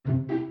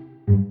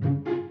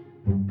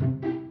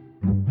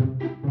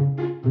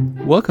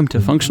Welcome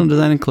to Functional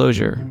Design and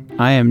Closure.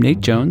 I am Nate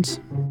Jones.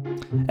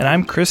 And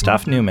I'm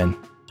Christoph Newman.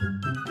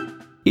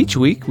 Each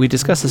week, we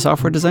discuss a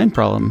software design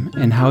problem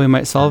and how we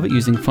might solve it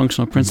using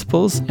functional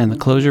principles and the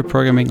Clojure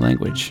programming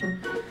language.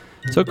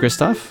 So,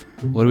 Christoph,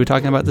 what are we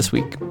talking about this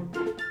week?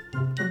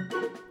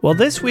 Well,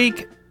 this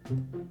week,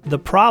 the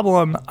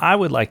problem I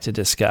would like to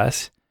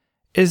discuss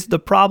is the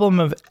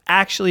problem of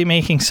actually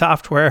making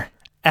software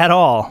at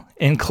all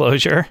in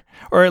Clojure,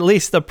 or at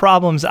least the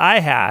problems I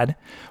had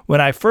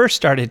when I first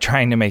started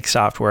trying to make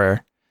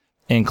software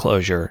in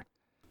Clojure.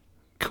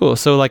 Cool.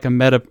 So like a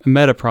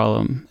meta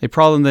problem, a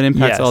problem that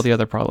impacts all the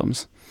other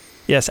problems.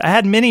 Yes, I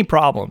had many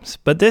problems,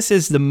 but this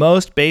is the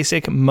most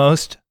basic,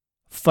 most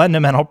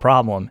fundamental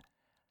problem.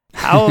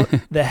 How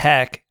the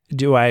heck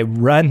do I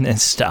run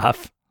this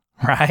stuff,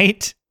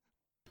 right?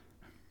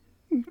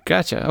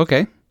 Gotcha.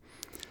 Okay.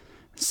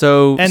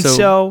 So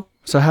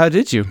how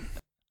did you?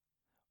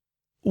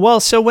 Well,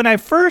 so when I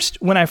first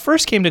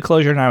came to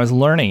Clojure and I was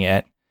learning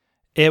it,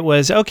 it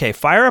was okay.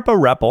 Fire up a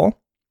REPL,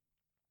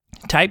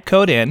 type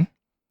code in,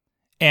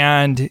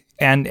 and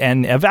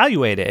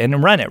evaluate it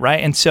and run it, right?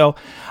 And so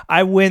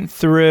I went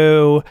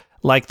through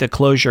like the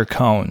Clojure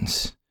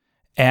cones,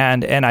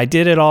 and I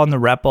did it all in the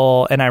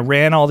REPL, and I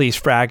ran all these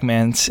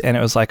fragments, and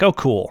it was like, oh,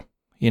 cool,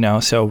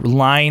 So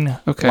line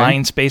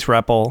space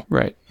REPL,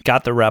 right?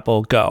 Got the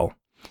REPL, go,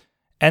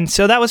 and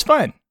so that was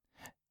fun.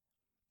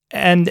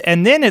 And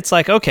then it's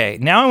like, okay,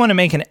 now I want to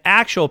make an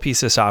actual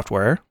piece of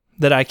software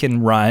that I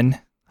can run,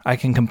 I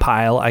can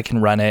compile, I can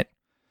run it,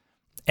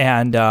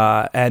 and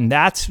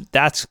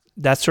that's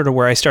sort of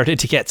where I started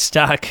to get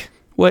stuck.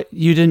 What,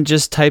 you didn't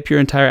just type your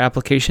entire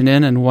application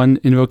in one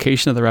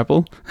invocation of the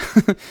REPL?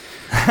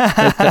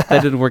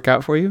 that didn't work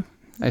out for you?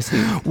 I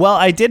see. Well,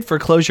 I did for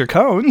Clojure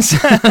cones.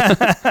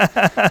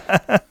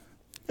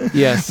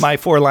 Yes. My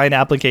 4-line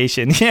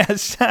application,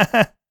 yes.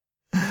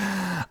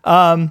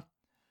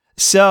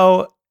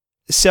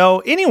 So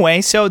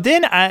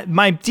then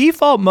my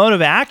default mode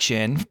of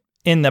action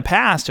in the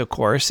past, of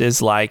course,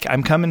 is like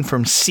I'm coming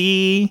from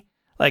C,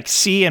 like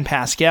C and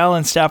Pascal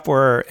and stuff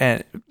were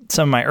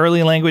some of my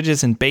early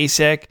languages in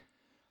BASIC.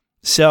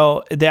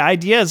 So the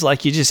idea is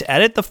like you just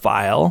edit the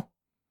file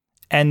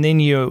and then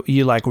you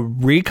like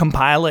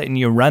recompile it and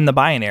you run the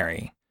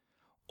binary.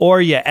 Or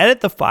you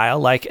edit the file,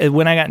 like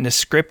when I got into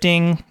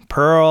scripting,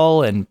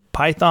 Perl and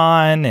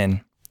Python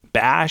and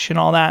Bash and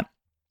all that,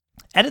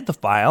 edit the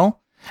file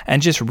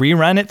and just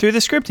rerun it through the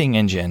scripting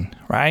engine,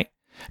 right?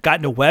 Got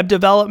into web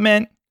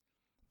development,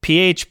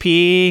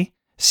 PHP,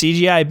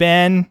 CGI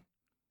Ben.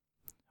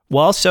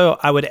 Well, so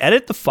I would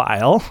edit the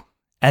file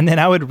and then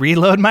I would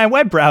reload my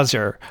web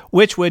browser,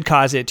 which would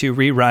cause it to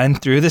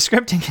rerun through the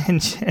scripting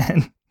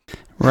engine.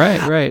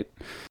 Right.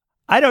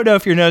 I don't know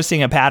if you're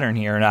noticing a pattern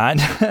here or not.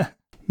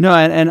 No,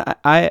 and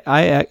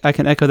I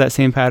can echo that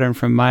same pattern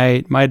from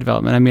my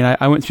development. I mean,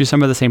 I went through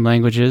some of the same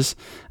languages.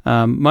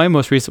 My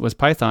most recent was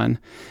Python,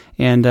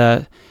 and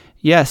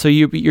so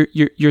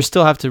you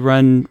still have to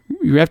run.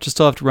 You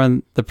still have to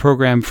run the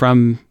program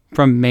from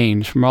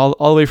main, from all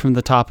the way from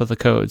the top of the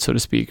code, so to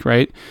speak,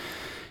 right?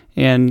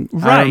 And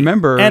I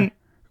remember,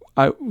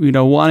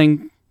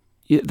 wanting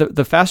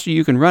the faster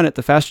you can run it,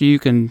 the faster you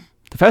can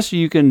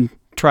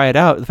try it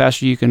out, the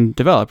faster you can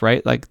develop,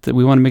 right? Like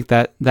we want to make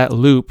that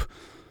loop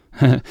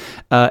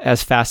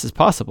as fast as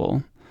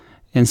possible.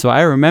 And so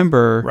I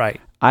remember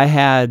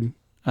I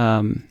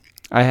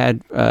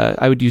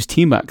would use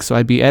tmux. So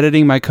I'd be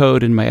editing my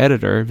code in my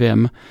editor,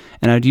 Vim,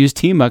 and I'd use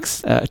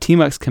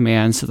tmux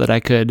commands so that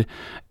I could,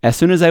 as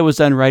soon as I was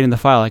done writing the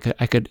file,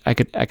 I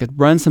could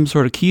run some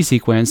sort of key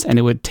sequence and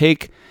it would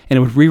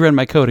rerun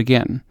my code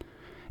again.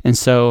 And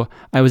so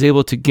I was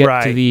able to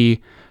get to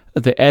the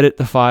edit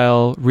the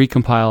file,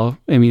 recompile.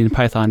 I mean, in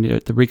Python, the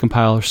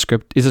recompile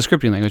script is a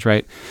scripting language,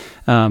 right?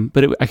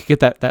 But I could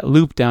get that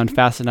loop down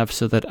fast enough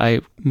so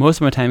that most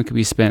of my time could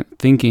be spent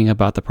thinking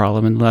about the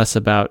problem and less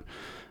about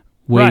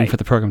waiting for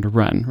the program to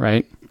run,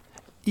 right?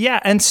 Yeah,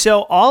 and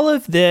so all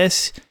of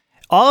this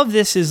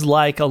is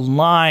like a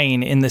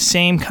line in the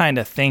same kind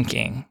of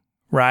thinking,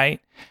 right?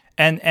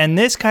 And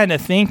this kind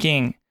of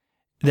thinking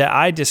that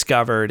I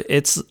discovered,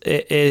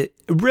 it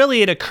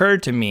really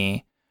occurred to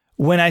me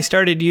when I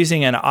started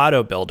using an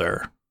auto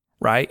builder,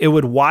 right? It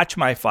would watch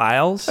my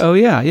files. Oh,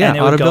 yeah. And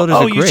it would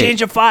go, you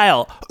changed a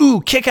file.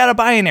 Ooh, kick out a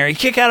binary,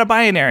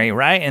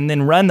 right? And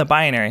then run the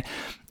binary.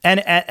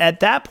 And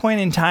at that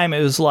point in time,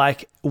 it was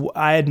like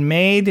I had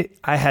made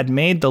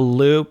the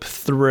loop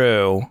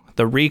through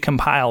the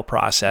recompile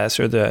process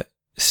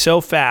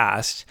so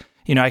fast,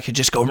 I could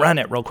just go run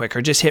it real quick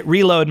or just hit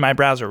reload my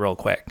browser real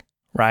quick,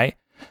 right?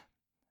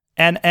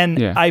 And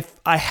I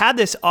had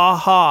this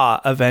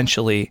aha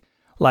eventually.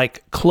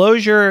 Like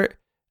Clojure,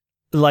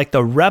 like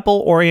the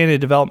REPL-oriented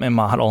development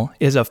model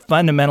is a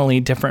fundamentally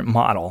different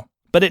model.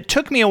 But it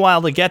took me a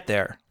while to get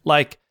there.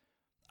 Like,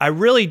 I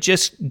really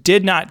just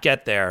did not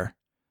get there.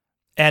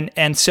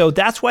 And so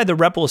that's why the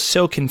REPL is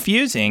so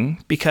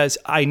confusing, because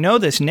I know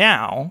this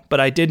now, but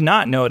I did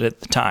not know it at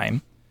the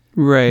time.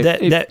 Right.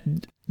 That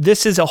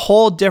this is a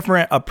whole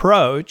different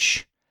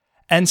approach.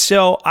 And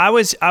so I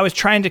was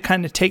trying to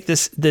kind of take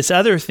this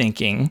other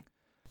thinking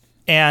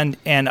and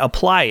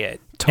apply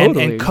it.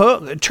 Totally.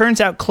 And it turns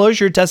out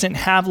Clojure doesn't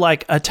have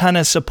like a ton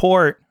of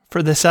support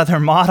for this other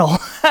model.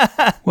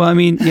 Well, I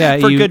mean, yeah.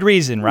 For good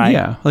reason, right?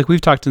 Yeah. Like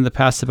we've talked in the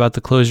past about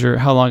the Clojure,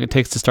 how long it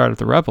takes to start up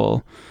the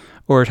REPL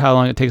or how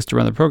long it takes to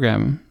run the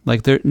program.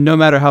 Like no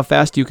matter how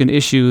fast you can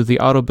issue the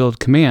auto build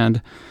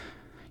command,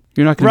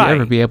 you're not going to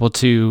ever be able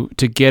to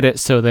get it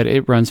so that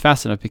it runs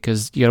fast enough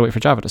because you got to wait for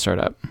Java to start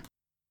up.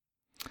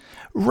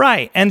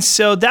 Right. And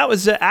so that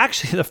was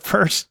actually the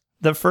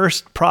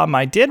first problem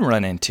I did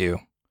run into,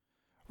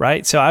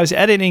 right? So I was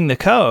editing the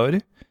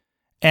code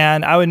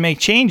and I would make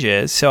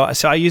changes. So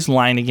I used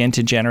line again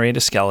to generate a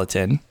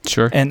skeleton.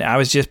 Sure. And I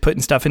was just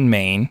putting stuff in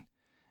main.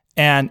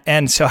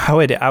 And so I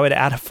would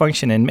add a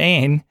function in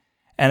main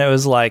and it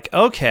was like,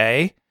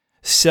 okay,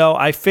 so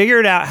I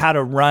figured out how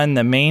to run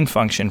the main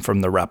function from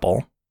the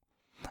REPL.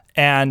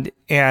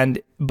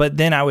 But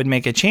then I would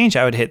make a change.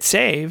 I would hit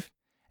save.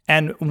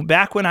 And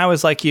back when I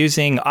was like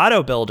using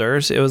auto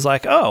builders, it was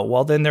like, oh,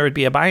 well, then there would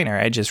be a binary.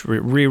 I just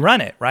rerun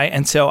it, right?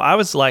 And so I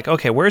was like,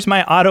 okay, where's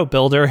my auto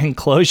builder in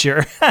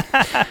Clojure?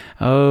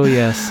 Oh,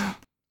 yes.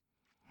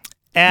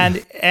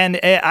 And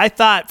I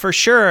thought for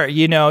sure,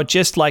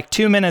 just like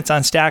 2 minutes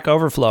on Stack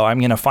Overflow, I'm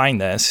going to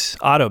find this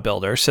auto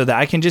builder so that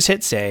I can just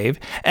hit save.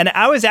 And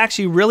I was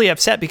actually really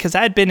upset because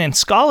I had been in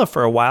Scala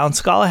for a while and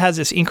Scala has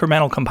this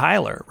incremental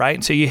compiler, right?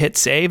 And so you hit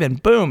save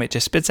and boom, it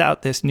just spits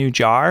out this new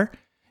jar.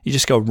 You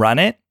just go run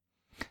it.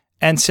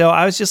 And so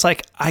I was just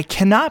like, I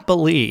cannot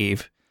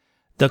believe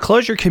the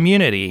Clojure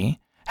community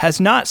has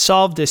not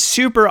solved this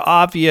super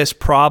obvious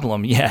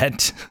problem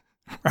yet,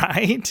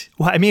 right?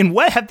 Well, I mean,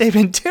 what have they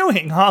been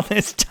doing all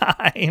this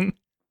time?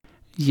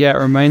 Yeah,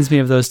 it reminds me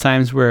of those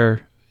times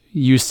where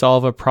you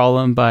solve a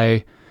problem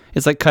by,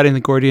 it's like cutting the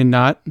Gordian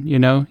knot, you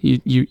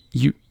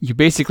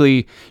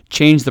basically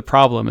change the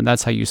problem and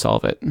that's how you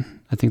solve it.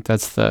 I think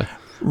that's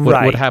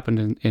what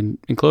happened in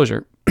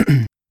Clojure.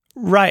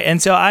 Right. And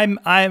so I'm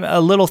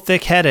a little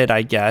thick-headed,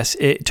 I guess.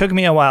 It took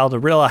me a while to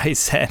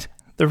realize that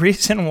the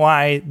reason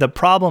why the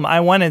problem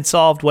I wanted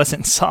solved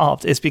wasn't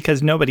solved is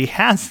because nobody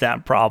has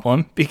that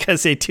problem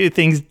because they do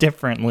things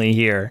differently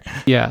here.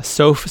 Yeah,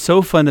 so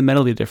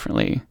fundamentally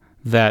differently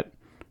that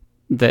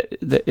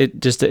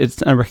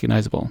it's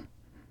unrecognizable.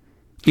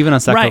 Even on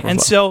Stack Overflow. Right. And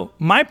so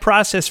my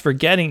process for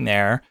getting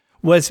there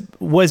was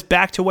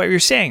back to what you're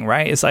saying,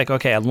 right? It's like,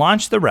 okay, I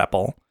launched the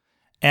REPL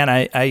and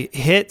I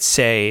hit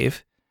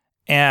save.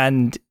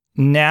 And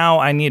now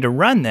I need to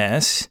run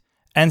this.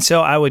 And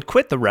so I would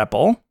quit the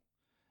REPL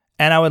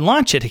and I would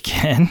launch it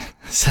again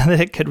so that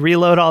it could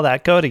reload all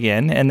that code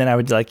again. And then I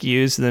would like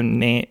use the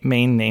main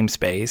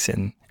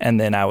namespace and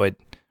then I would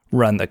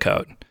run the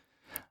code.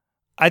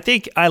 I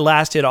think I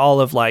lasted all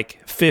of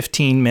like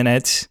 15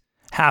 minutes,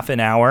 half an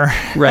hour.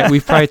 Right.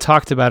 We've probably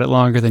talked about it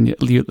longer than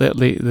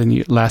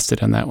you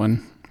lasted on that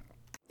one.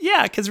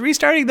 Yeah. Because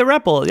restarting the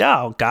REPL,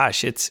 oh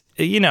gosh,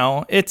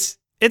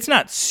 it's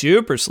not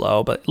super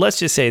slow, but let's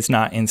just say it's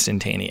not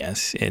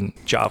instantaneous in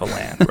Java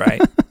land,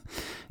 right?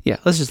 Yeah,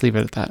 let's just leave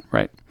it at that,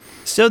 right?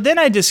 So then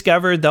I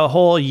discovered the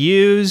whole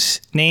use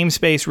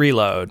namespace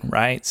reload,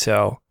 right?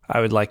 So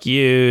I would like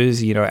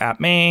use, app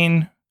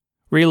main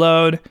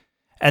reload,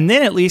 and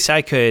then at least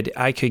I could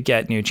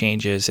get new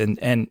changes,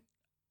 and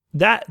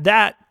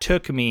that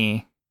took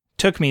me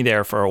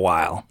there for a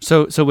while.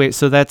 So wait,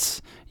 so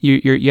that's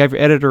you have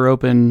your editor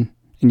open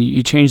and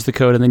you change the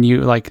code, and then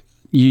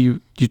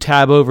you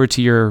tab over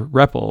to your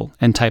REPL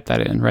and type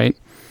that in, right?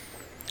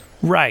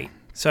 Right.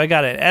 So I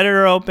got an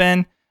editor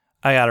open,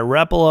 I got a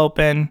REPL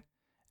open,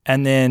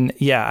 and then,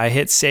 I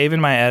hit save in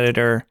my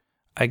editor.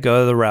 I go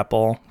to the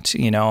REPL,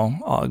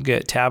 I'll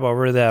tab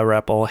over to the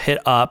REPL, hit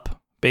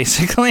up,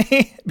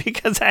 basically,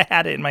 because I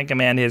had it in my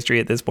command history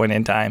at this point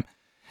in time.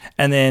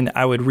 And then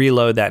I would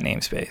reload that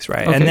namespace,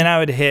 right? Okay. And then I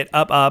would hit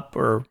up,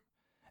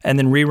 and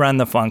then rerun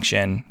the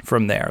function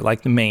from there,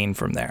 like the main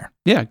from there.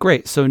 Yeah,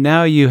 great. So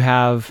now you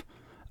have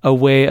a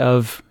way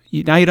of,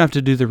 now you don't have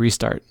to do the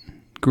restart.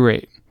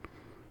 Great.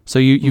 So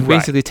you've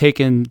basically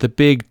taken the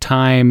big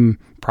time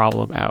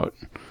problem out.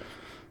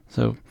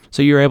 So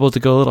you're able to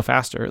go a little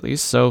faster at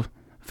least. So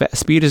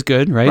speed is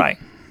good, right? Right.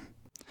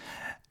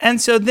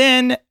 And so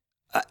then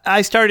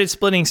I started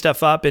splitting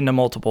stuff up into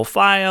multiple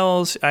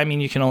files. I mean,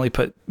 you can only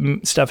put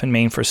stuff in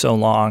main for so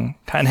long,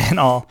 kind of in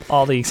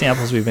all the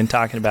examples we've been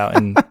talking about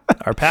in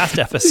our past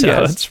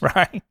episodes, yes.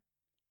 Right?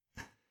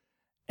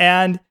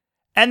 And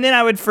then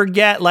I would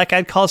forget, like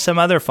I'd call some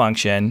other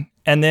function,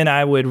 and then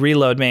I would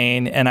reload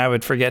main, and I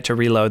would forget to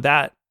reload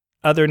that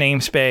other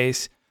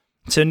namespace.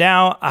 So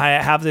now I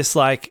have this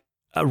like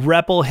a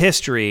REPL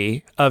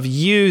history of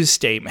use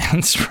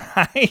statements,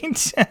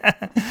 right?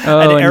 Oh,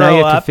 and now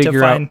you have to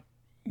figure out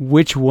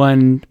which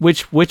one.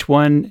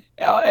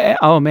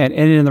 Oh man,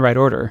 and in the right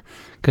order,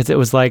 because it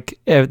was like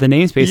the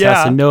namespace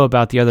has to know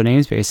about the other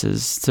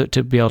namespaces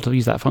to be able to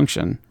use that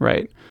function,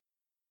 right?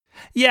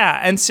 Yeah,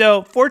 and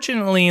so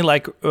fortunately,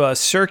 like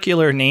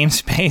circular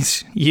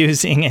namespace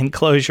using in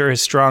Clojure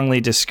is strongly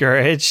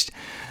discouraged.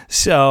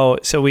 So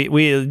we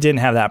didn't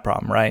have that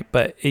problem, right?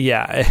 But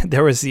yeah,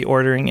 there was the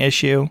ordering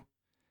issue.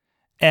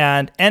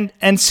 And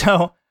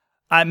so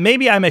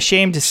maybe I'm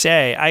ashamed to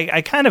say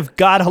I kind of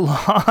got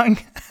along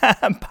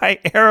by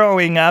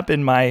arrowing up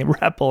in my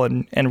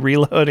REPL and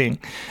reloading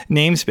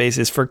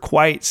namespaces for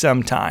quite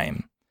some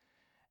time.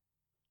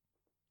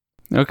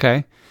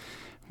 Okay.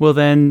 Well,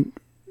 then,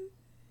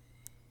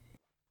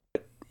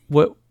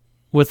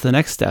 what's the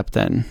next step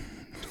then?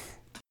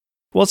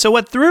 Well, so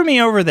what threw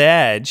me over the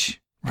edge,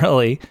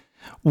 really,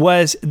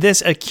 was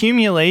this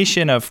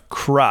accumulation of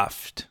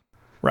cruft,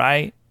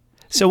 right?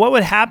 So what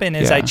would happen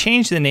is I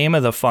changed the name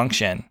of the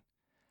function.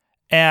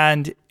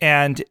 And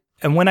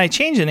when I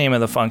changed the name of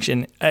the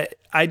function,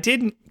 I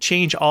didn't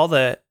change all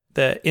the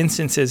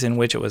instances in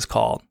which it was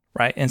called,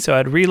 right? And so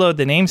I'd reload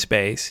the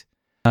namespace.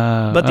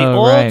 But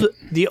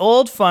the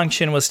old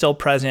function was still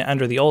present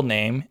under the old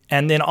name,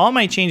 and then all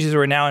my changes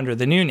were now under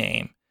the new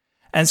name.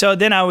 And so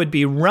then I would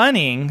be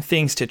running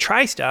things to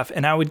try stuff,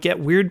 and I would get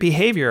weird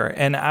behavior,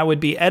 and I would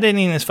be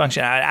editing this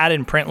function. I'd add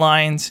in print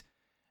lines,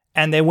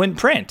 and they wouldn't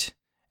print.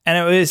 And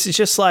it was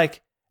just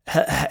like,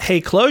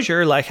 hey,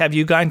 Clojure, like, have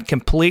you gone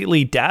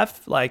completely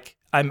deaf? Like,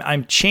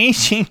 I'm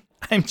changing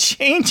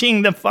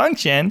the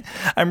function.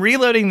 I'm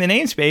reloading the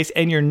namespace,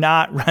 and you're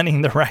not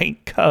running the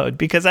right code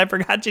because I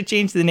forgot to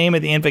change the name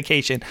of the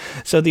invocation.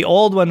 So the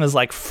old one was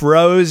like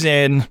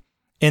frozen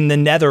in the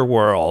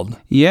netherworld.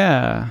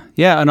 Yeah.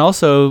 And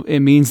also it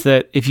means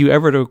that if you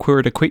ever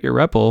were to quit your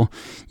REPL,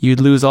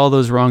 you'd lose all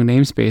those wrong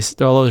namespace,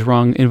 all those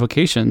wrong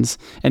invocations.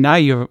 And now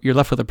you're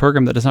left with a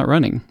program that is not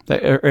running,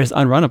 that is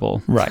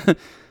unrunnable. Right.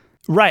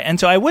 Right. And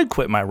so I would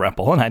quit my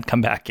REPL and I'd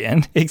come back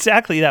in.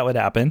 Exactly. That would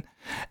happen.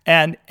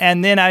 And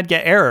then I'd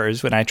get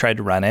errors when I tried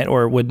to run it,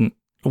 or it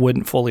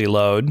wouldn't fully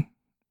load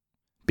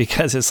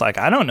because it's like,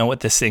 I don't know what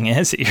this thing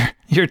is that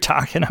you're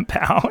talking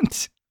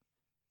about.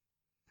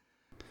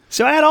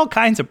 So I had all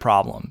kinds of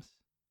problems.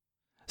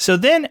 So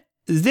then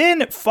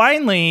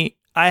finally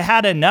I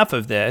had enough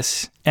of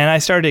this and I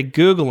started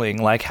Googling,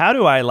 like, how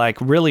do I like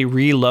really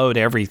reload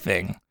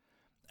everything?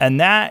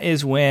 And that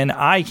is when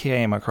I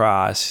came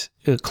across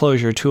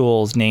Clojure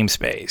Tools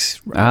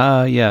namespace.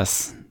 Right?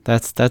 Yes.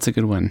 That's a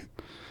good one.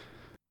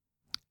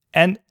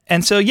 And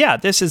so, yeah,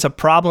 this is a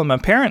problem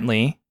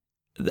apparently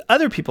that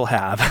other people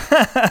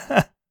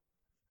have.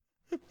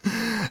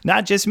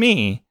 Not just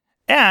me.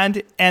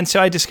 And so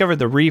I discovered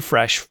the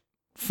refresh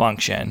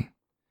function.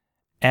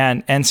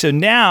 And so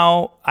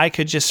now I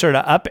could just sort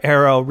of up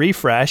arrow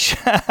refresh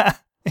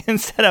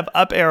instead of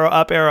up arrow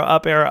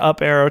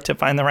to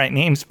find the right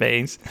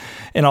namespace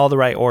in all the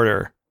right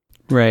order.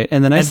 Right.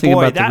 And the nice thing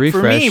about the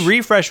refresh, for me,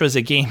 refresh was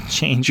a game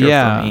changer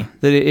for me.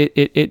 That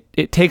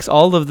it takes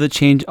all of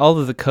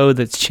the code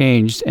that's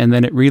changed, and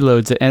then it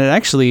reloads it. And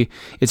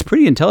it's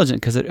pretty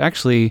intelligent because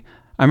I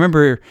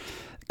remember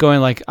going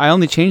like, I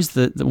only changed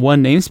the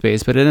one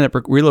namespace, but it ended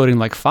up reloading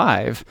like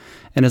 5.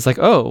 And it's like,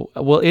 oh,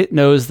 well, it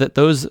knows that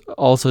those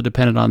also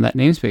depended on that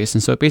namespace.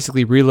 And so it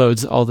basically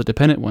reloads all the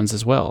dependent ones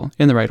as well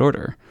in the right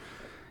order.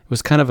 It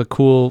was kind of a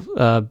cool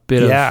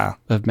bit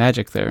of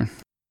magic there.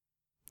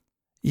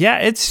 Yeah,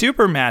 it's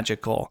super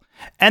magical.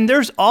 And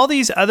there's all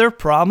these other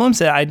problems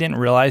that I didn't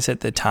realize at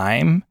the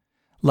time,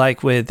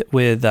 like with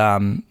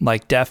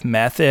like def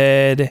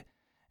method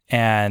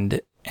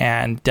and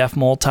def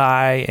multi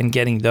and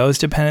getting those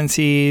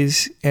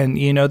dependencies. And,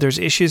 there's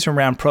issues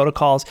around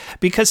protocols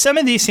because some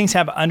of these things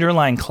have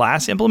underlying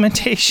class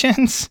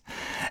implementations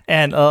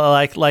and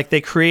like they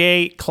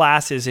create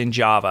classes in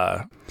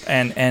Java.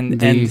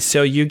 And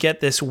so you get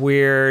this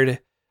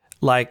weird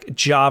like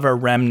Java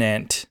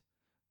remnant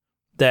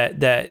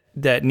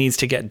that needs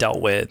to get dealt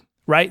with,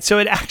 right? So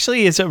it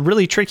actually is a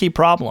really tricky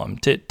problem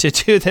to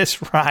do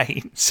this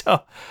right.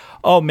 So,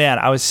 oh man,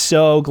 I was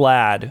so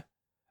glad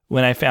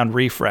when I found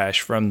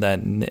refresh from the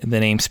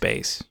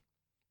namespace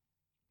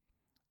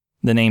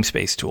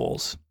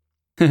tools.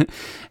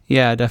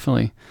 Yeah,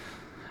 definitely.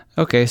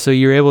 Okay, so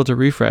you're able to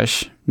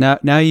refresh.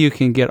 Now you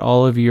can get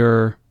all of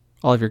your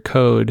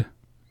code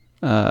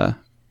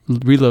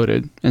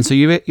reloaded, and so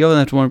you only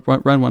have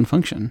to run one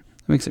function.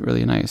 That makes it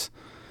really nice.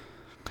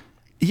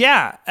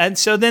 Yeah, and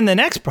so then the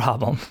next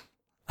problem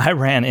I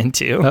ran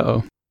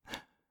into.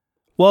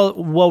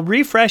 Well,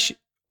 refresh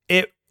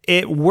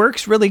it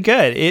works really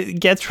good. It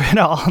gets rid of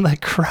all the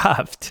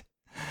cruft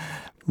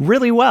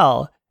really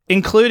well,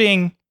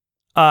 including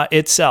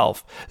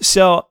itself.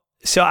 So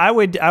I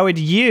would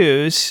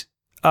use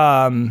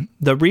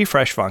the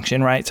refresh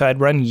function, right? So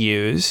I'd run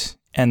use,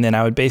 and then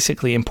I would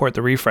basically import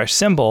the refresh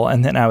symbol,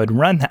 and then I would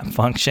run that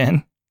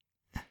function,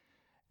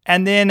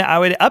 and then I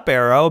would up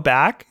arrow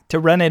back to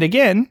run it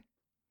again.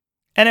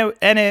 And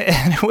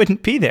it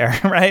wouldn't be there,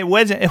 right?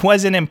 It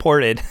wasn't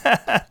imported.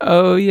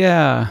 Oh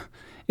yeah,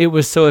 it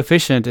was so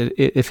efficient.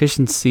 It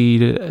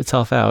efficiencyed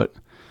itself out.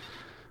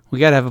 We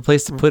got to have a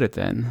place to put it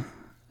then.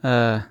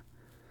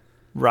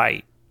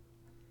 Right.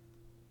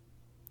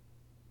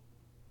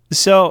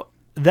 So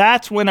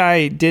that's when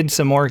I did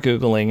some more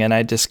Googling and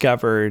I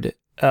discovered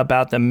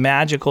about the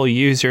magical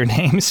user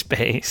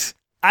namespace.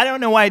 I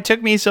don't know why it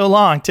took me so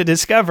long to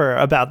discover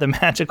about the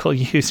magical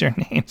user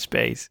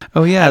namespace.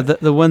 Oh yeah,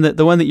 the one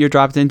that you're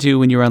dropped into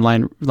when you run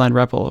line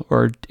REPL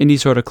or any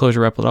sort of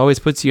Clojure REPL, it always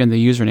puts you in the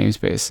user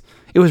namespace.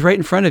 It was right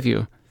in front of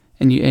you,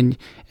 and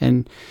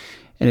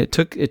it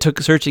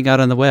took searching out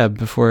on the web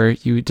before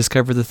you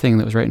discovered the thing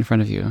that was right in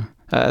front of you.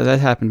 That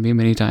happened to me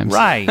many times.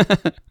 Right.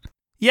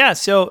 Yeah.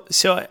 So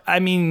I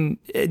mean,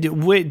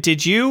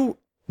 did you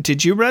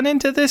run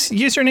into this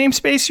user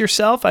namespace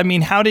yourself? I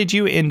mean, how did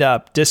you end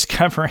up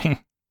discovering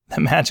the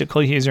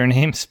magical user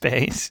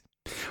namespace?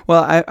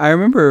 Well, I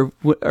remember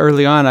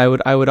early on,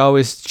 I would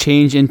always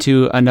change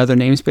into another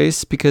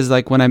namespace because,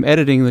 like, when I'm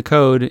editing the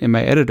code in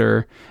my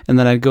editor, and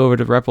then I'd go over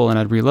to REPL and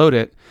I'd reload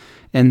it,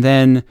 and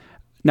then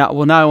now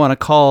I want to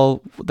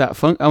call that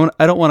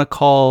I don't want to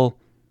call,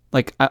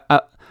 like,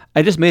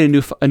 I just made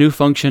a new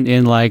function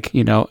in, like,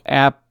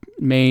 app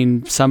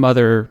main some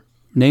other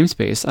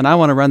namespace, and I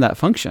want to run that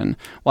function.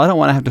 Well, I don't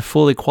want to have to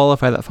fully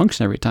qualify that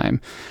function every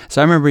time.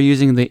 So I remember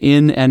using the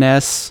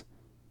ins.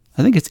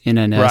 I think it's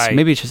ins. Right.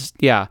 Maybe it's just,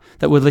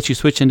 that would let you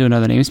switch into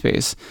another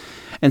namespace.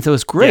 And so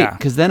it's great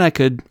because then I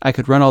could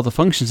run all the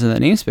functions in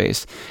that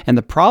namespace. And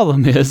the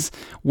problem is,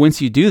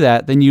 once you do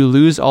that, then you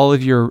lose all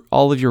of your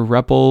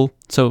REPL.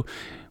 So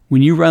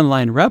when you run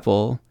line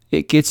REPL,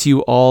 it gets you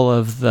all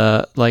of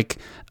the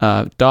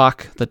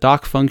the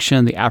doc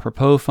function, the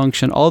apropos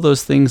function, all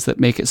those things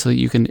that make it so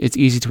that it's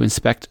easy to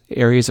inspect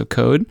areas of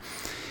code.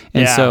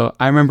 And so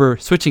I remember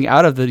switching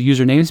out of the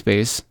user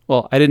namespace.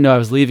 Well, I didn't know I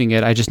was leaving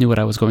it. I just knew what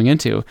I was going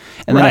into.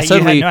 And then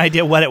you had no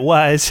idea what it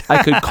was.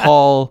 I could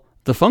call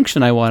the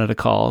function I wanted to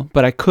call,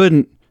 but I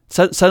couldn't.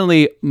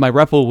 Suddenly, my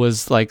REPL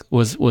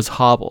was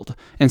hobbled.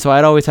 And so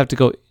I'd always have to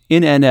go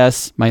in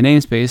ns, my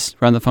namespace,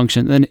 run the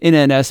function, then in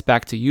ns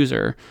back to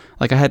user.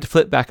 Like, I had to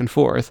flip back and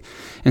forth.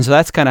 And so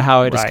that's kind of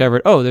how I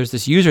discovered, there's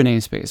this user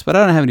namespace, but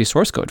I don't have any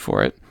source code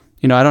for it.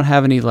 I don't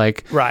have any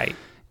Right.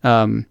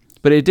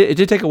 But it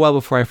did take a while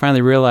before I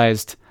finally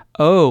realized,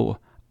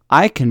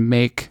 I can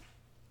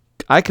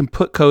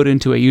put code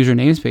into a user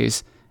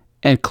namespace,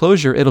 and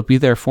Clojure, it'll be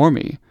there for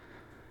me.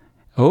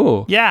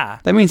 Oh, yeah.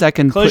 That means I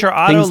can Clojure put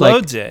auto things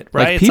loads it,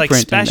 right? Like It's like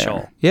pprint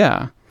special.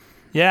 Yeah.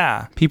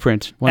 Yeah.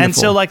 Pprint. Wonderful. And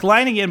so, like,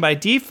 line again by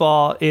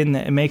default, it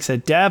makes a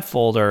dev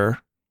folder,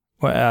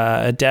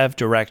 a dev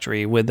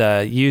directory with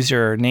a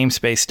user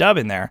namespace stub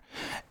in there.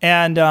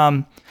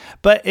 And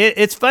but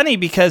it's funny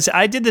because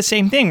I did the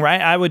same thing, right?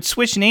 I would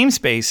switch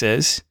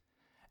namespaces,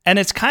 and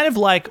it's kind of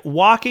like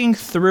walking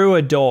through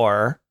a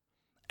door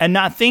and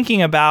not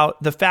thinking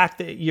about the fact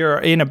that you're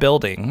in a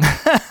building,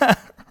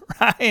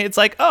 right? It's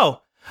like,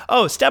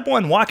 step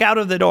one, walk out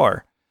of the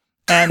door.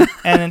 And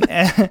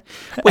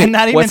Wait,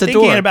 not even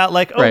thinking about,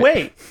 like,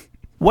 wait,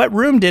 what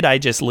room did I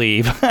just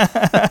leave?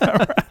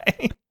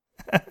 Right?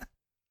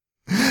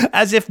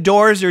 As if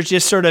doors are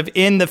just sort of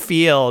in the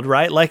field,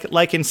 right?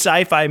 Like in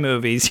sci-fi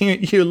movies,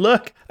 you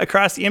look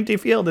across the empty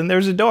field and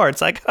there's a door.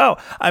 It's like,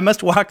 I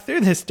must walk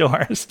through this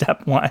door.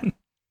 Step one.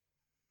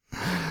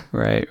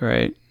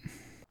 Right.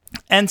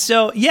 And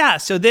so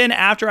then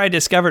after I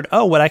discovered,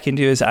 what I can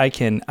do is I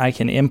can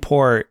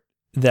import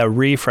the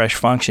refresh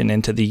function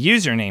into the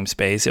user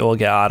namespace. It will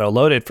get auto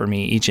loaded for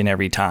me each and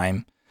every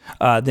time.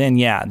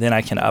 Then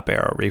I can up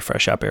arrow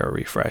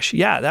refresh.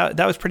 Yeah,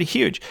 that was pretty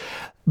huge.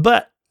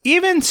 But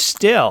even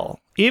still,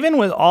 even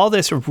with all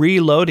this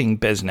reloading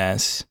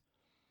business,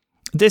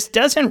 this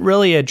doesn't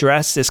really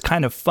address this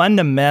kind of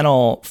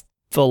fundamental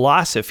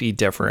philosophy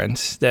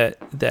difference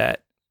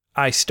that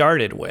I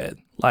started with.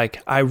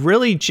 Like, I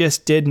really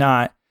just did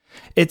not.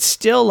 It's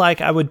still like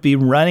I would be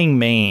running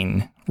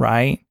main,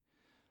 right?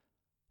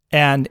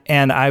 And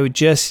I would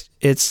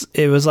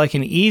it was like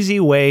an easy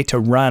way to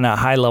run a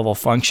high level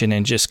function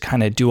and just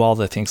kind of do all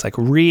the things, like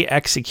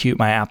re-execute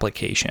my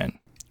application.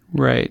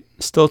 Right.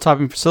 Still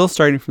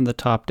starting from the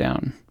top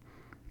down.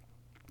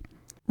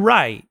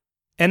 Right.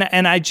 And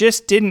I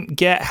just didn't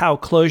get how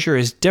Clojure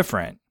is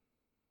different.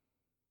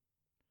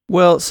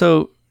 Well,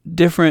 so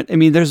different. I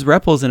mean, there's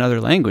REPLs in other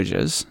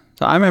languages.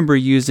 So I remember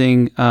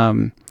using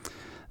what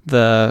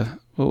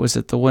was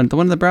it? The one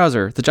in the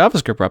browser, the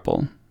JavaScript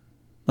REPL.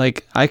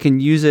 Like, I can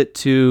use it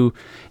to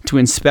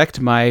inspect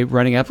my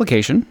running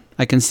application.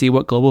 I can see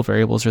what global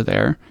variables are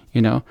there.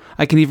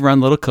 I can even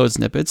run little code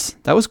snippets.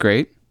 That was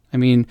great. I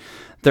mean,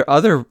 there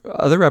are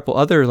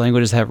other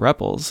languages have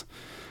REPLs,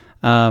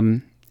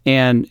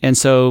 and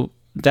so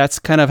that's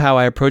kind of how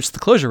I approach the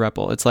Clojure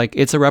REPL. It's like,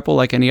 it's a REPL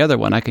like any other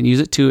one. I can use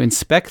it to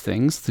inspect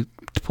things, to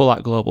pull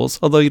out globals,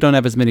 although you don't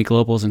have as many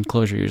globals in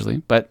Clojure usually,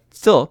 but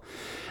still,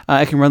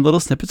 I can run little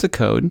snippets of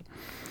code.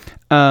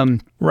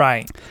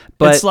 Right.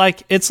 But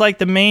it's like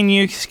the main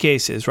use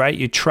cases, right?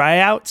 You try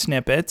out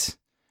snippets,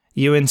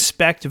 you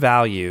inspect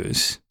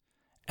values,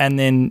 and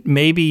then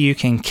maybe you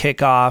can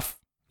kick off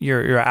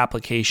your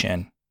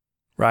application,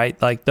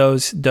 right? Like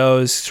those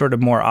sort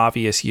of more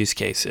obvious use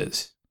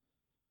cases.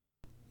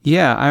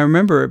 Yeah, I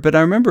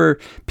remember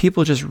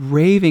people just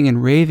raving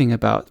and raving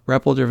about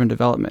REPL-driven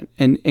development,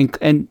 and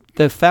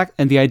the fact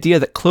and the idea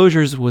that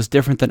Clojure's was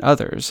different than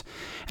others,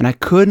 and I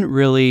couldn't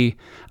really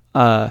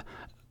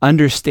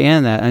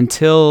understand that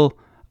until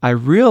I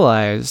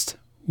realized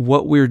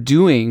what we're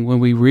doing when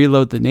we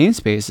reload the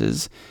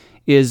namespaces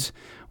is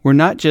we're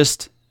not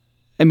just,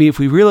 I mean, if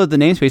we reload the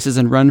namespaces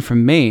and run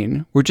from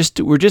main, we're just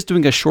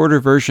doing a shorter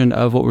version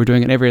of what we're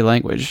doing in every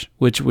language,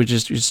 which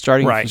is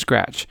starting from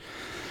scratch.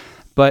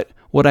 But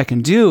what I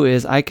can do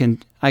is I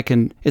can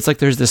it's like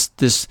there's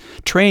this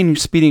train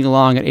speeding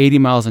along at 80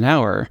 miles an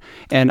hour,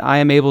 and I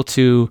am able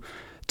to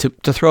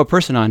throw a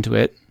person onto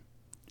it.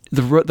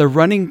 The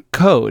running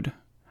code,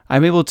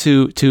 I'm able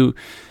to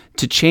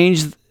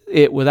change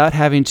it without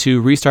having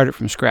to restart it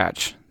from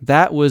scratch.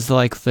 That was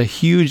like the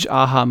huge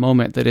aha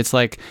moment, that it's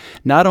like,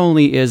 not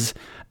only is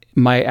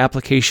my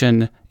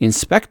application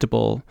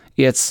inspectable,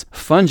 it's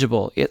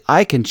fungible.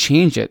 I can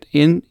change it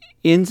in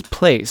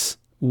place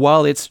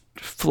while it's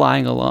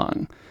flying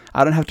along.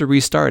 I don't have to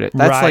restart it.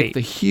 That's like the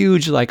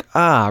huge, like,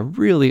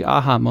 really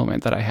aha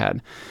moment that I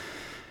had.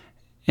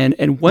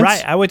 And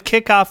once I would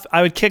kick off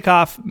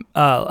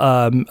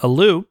a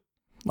loop,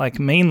 like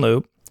main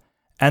loop,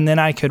 and then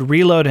I could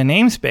reload a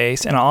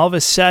namespace, and all of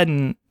a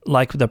sudden,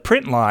 like, the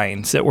print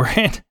lines that were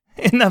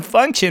in the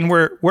function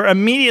were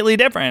immediately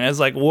different. It was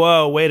like,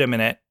 whoa, wait a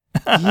minute.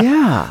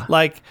 Yeah.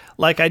 like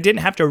I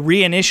didn't have to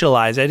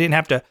reinitialize. I didn't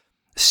have to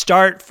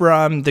start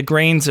from the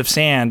grains of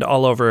sand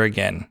all over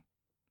again.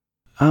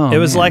 Oh, it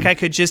was man. like I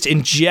could just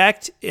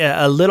inject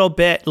a little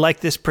bit, like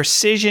this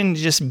precision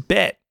just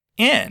bit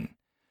in.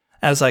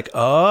 I was like,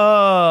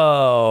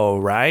 oh,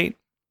 right.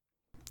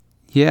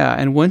 Yeah,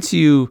 and once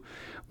you,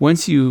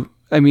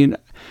 I mean,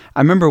 I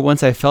remember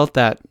once I felt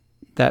that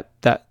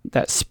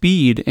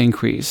speed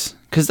increase,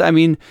 because I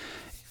mean,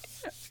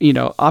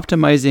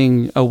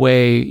 optimizing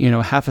away,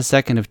 half a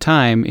second of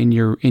time in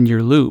your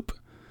loop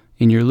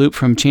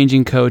from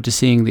changing code to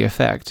seeing the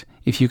effect.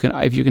 If you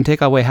can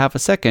take away half a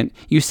second,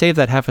 you save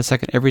that half a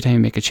second every time you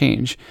make a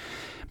change.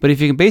 But if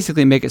you can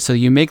basically make it so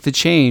you make the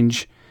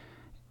change,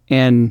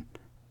 and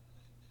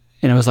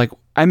I was like,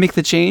 I make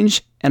the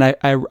change and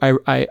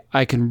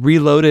I can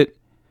reload it,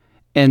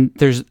 and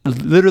there's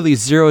literally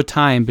zero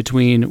time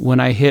between when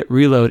I hit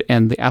reload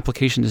and the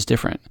application is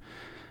different.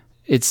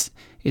 It's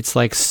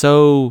like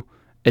so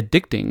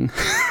addicting.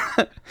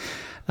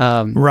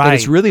 But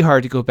it's really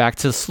hard to go back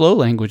to slow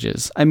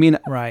languages. I mean,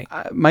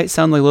 I might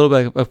sound like a little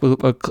bit of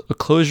a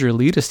Clojure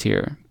elitist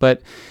here,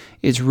 but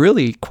it's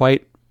really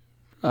quite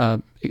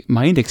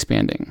mind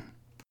expanding.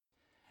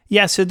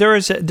 Yeah, so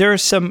there are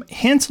some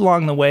hints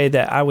along the way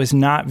that I was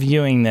not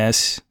viewing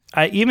this.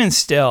 Even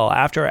still,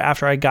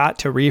 after I got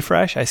to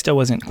refresh, I still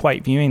wasn't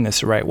quite viewing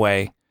this the right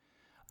way.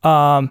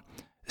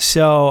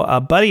 So a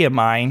buddy of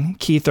mine,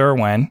 Keith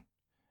Irwin,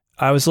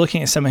 I was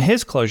looking at some of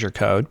his Clojure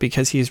code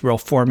because he's real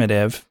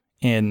formative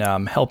in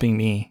helping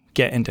me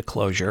get into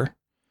Clojure.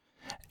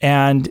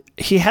 And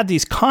he had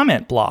these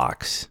comment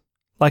blocks,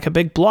 like a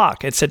big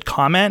block. It said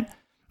comment.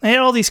 They had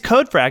all these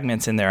code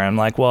fragments in there. I'm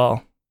like,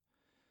 well,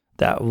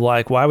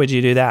 why would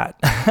you do that?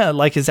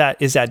 Like, is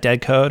that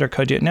dead code or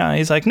code? No,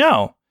 he's like,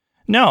 no,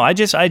 I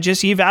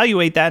just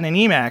evaluate that in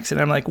Emacs. And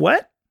I'm like,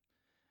 what?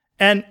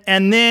 And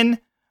then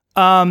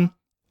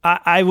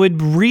I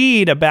would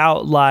read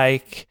about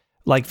like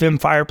Vim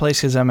Fireplace,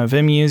 because I'm a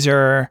Vim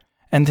user,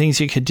 and things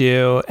you could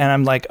do. And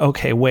I'm like,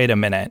 okay, wait a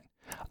minute.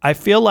 I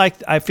feel like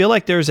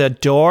there's a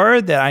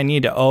door that I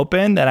need to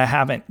open that I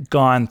haven't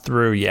gone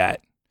through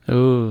yet.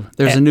 Oh,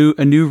 there's a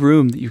new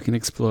room that you can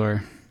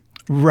explore.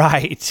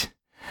 Right.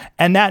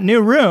 And that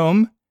new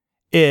room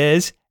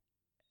is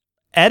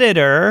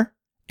editor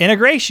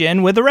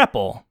integration with the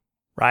REPL,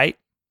 right?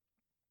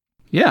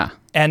 Yeah.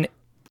 And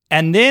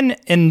then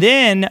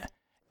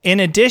in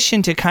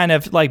addition to kind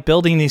of like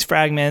building these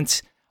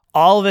fragments,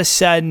 all of a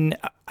sudden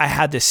I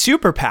had this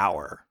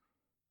superpower.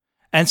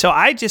 And so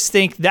I just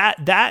think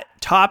that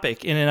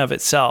topic in and of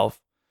itself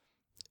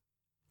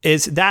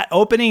is that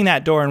opening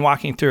that door and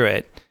walking through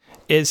it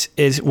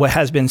is what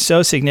has been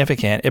so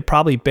significant. It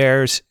probably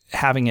bears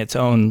having its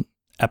own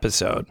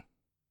episode.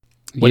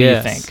 What do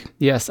you think?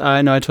 Yes,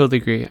 I totally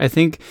agree. I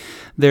think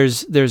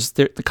there's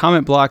the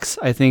comment blocks,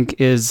 I think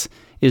is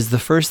the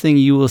first thing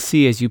you will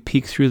see as you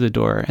peek through the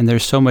door, and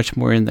there's so much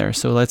more in there.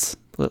 So let's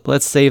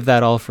save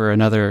that all for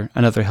another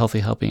healthy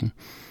helping.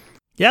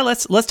 Yeah,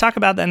 let's talk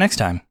about that next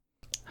time.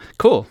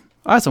 Cool.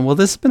 Awesome. Well,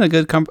 this has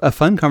been a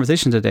fun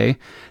conversation today,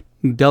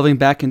 delving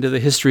back into the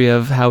history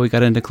of how we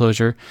got into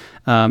Clojure,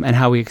 and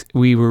how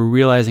we were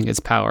realizing its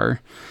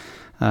power.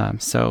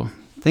 So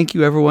thank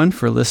you everyone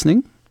for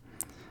listening.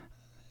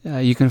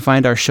 You can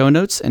find our show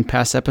notes and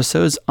past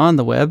episodes on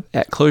the web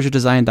at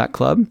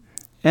clojuredesign.club,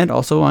 and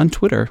also on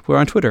Twitter. We're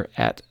on Twitter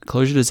at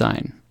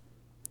clojuredesign.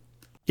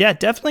 Yeah,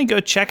 definitely go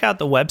check out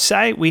the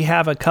website. We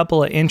have a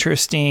couple of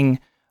interesting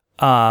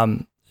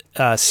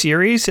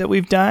series that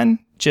we've done.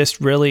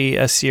 Just really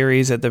a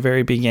series at the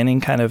very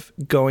beginning, kind of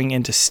going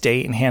into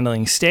state and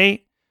handling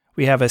state.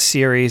 We have a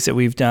series that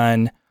we've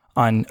done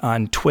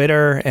on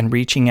Twitter and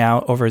reaching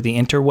out over the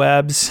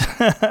interwebs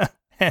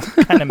and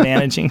kind of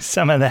managing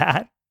some of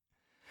that.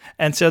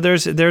 And so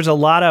there's a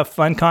lot of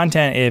fun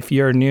content if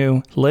you're a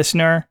new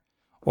listener,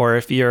 or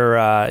if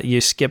you're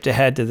you skipped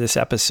ahead to this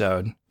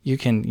episode. You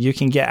can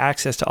get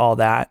access to all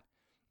that.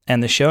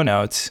 and the show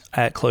notes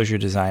at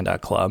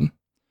closuredesign.club.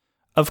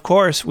 Of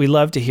course, we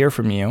love to hear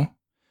from you.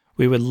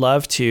 We would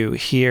love to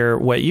hear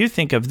what you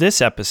think of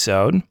this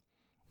episode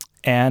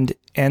and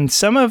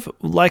some of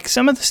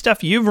the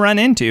stuff you've run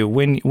into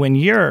when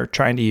you're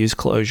trying to use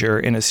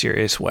Clojure in a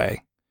serious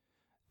way.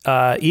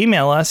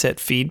 Email us at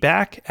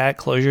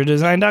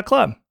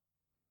feedback@closuredesign.club.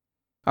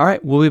 All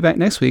right, we'll be back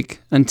next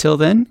week. Until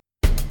then,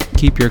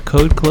 keep your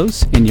code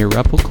close and your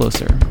REPL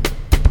closer.